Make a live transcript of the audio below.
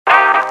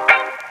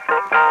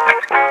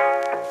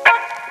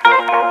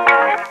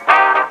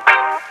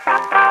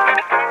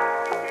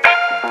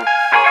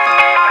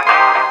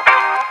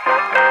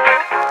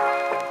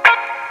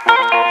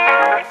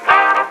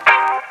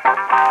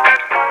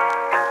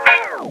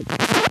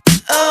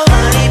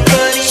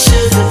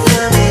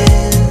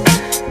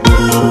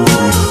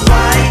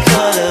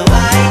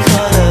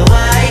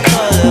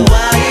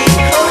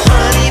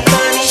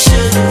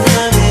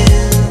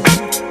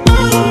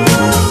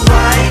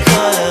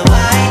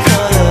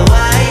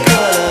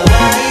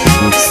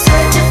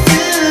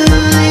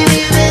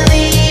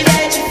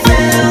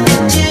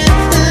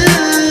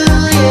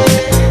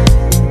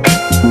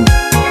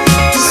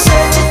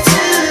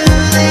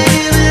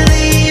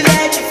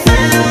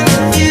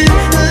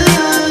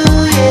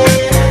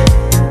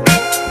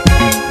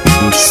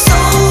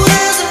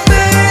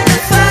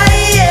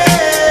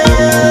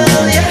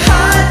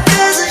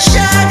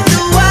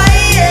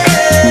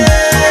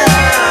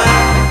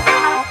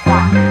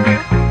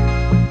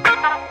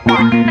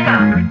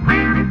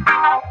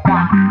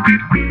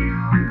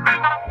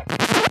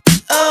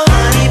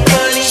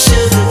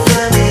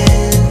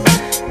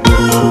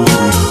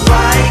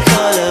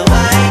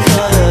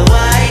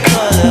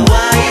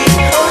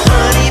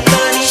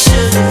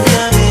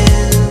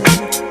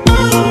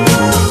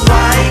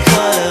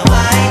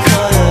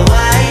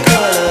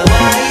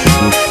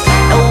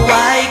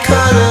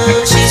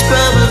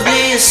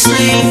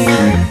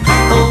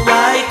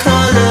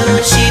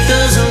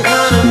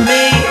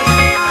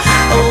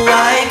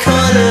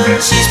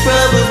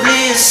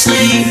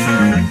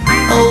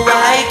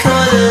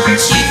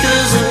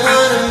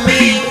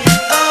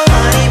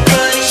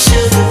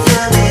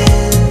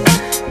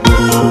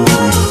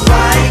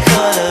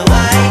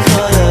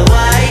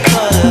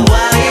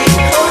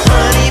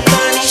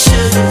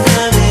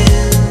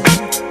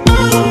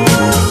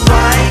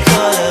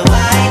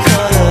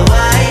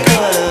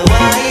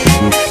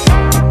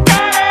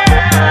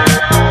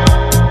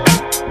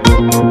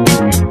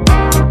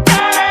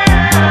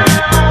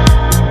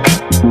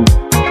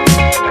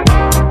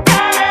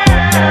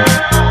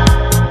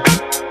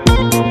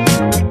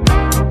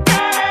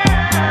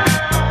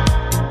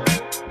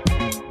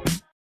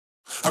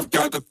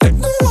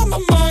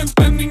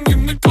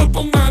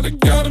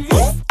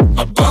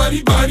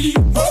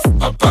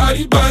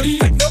body, body.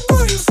 Take the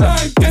boy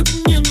inside, getting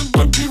in the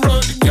bumpy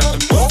road. You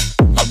gotta move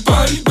my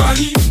body,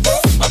 body.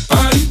 My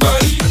body,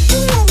 body.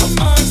 My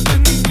mind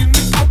spinning in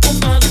the couple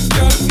night. You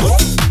gotta move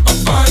my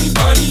body,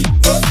 body.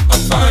 My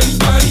body,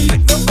 body.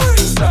 Take the boy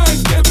inside,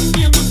 getting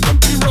in the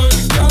bumpy road.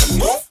 You gotta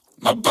move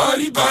my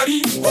body,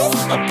 body.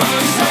 My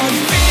body, body.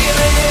 Feel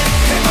it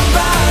in my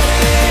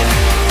body.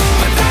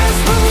 My dance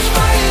moves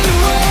right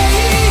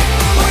away.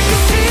 When you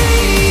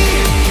see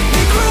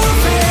me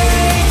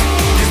grooving,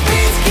 these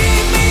beats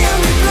keep me on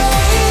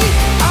replay,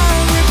 on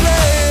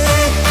replay.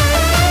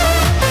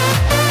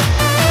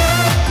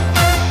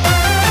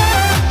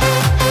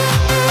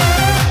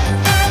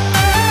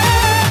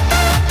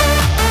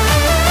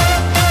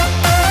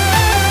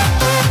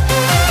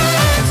 You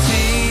can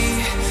see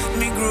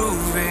me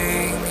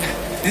grooving.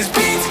 These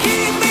beats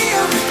keep me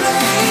on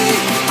replay,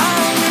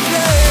 on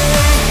replay.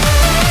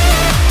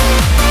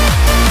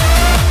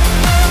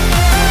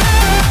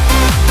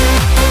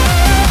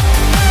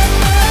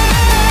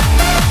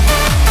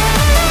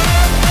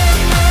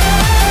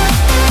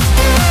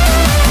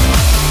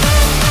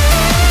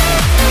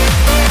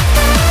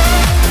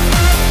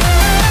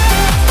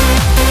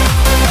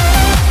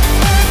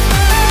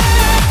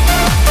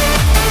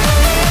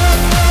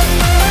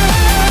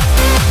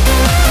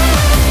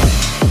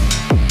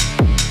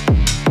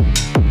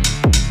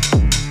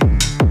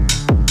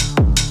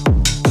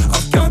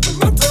 I've got the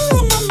metal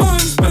on my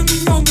mind,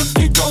 spending on the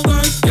kick all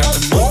night. Gotta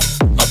move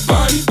my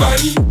body,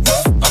 body.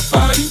 My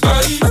body,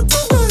 body.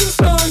 Metal on your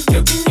side,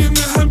 getting in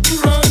the happy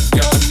ride.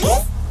 Gotta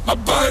move my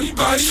body,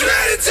 body.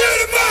 Straight into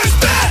the mosh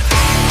pit.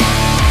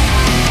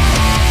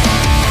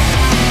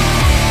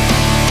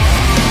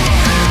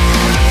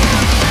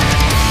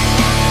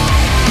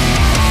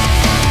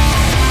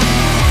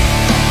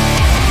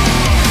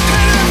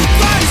 And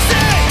everybody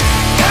say,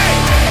 hey,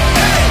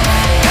 hey,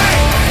 hey,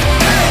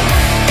 hey,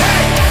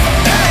 hey,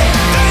 hey.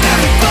 And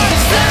everybody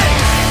say,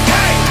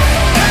 hey,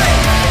 hey,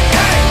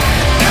 hey,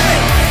 hey,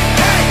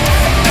 hey,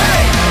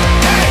 hey,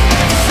 hey.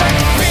 'Cause I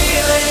can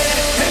feel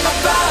it in my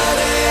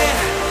body.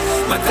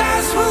 My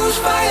dance moves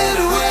fire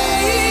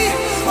away.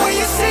 When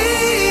you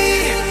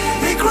see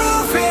me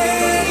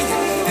grooving,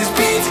 these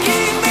beats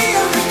keep me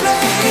on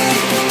replay,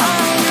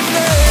 on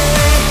replay.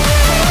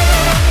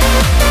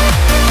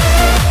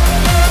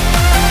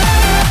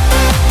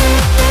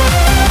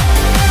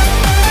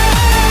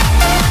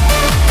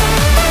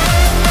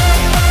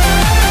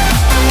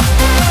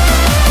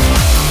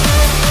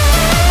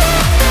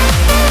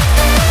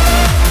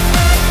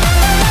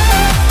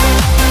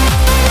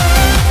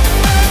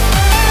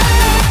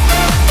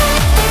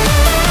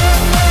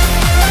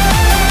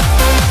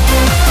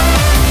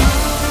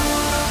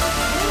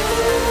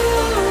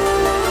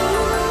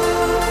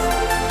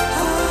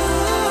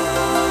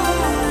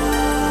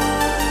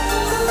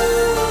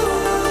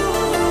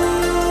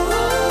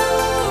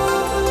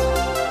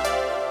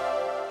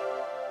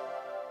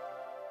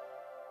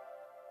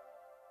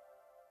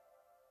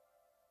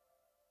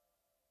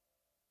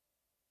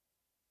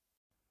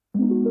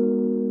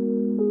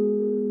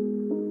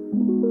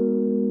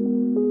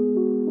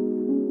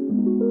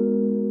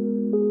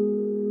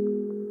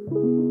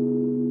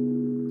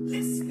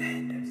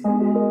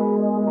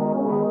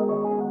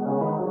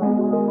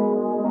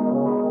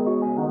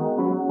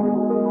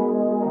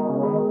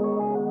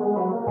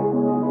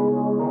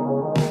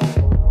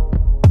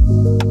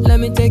 Let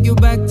me take you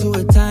back to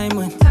a time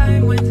when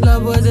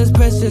love was as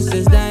precious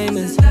as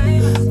diamonds,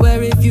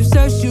 where if you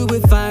search you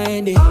would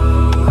find it.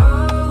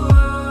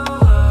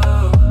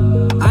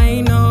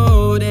 I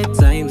know that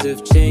times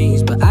have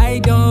changed, but I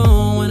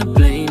don't wanna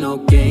play no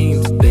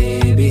games,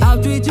 baby.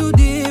 I'll treat you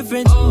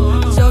different,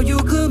 show you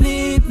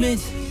commitment.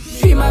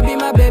 She might be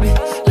my baby,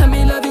 let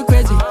me love you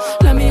crazy.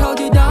 Let me hold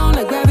you down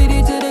like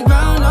gravity to the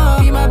ground. Oh,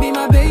 be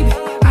my baby,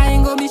 I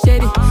ain't gonna be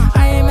shady,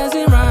 I ain't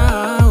messing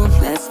around.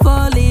 Let's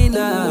fall in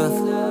love,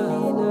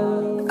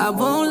 I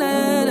won't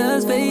let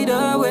us fade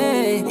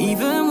away.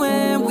 Even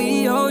when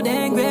we old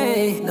and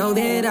gray, know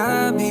that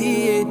I'll be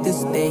here to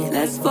stay.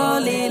 Let's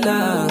fall in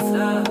love,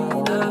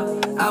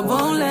 I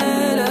won't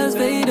let us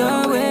fade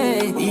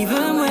away.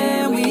 Even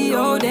when we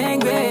old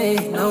and gray,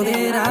 know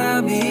that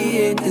I'll be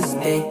here to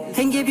stay.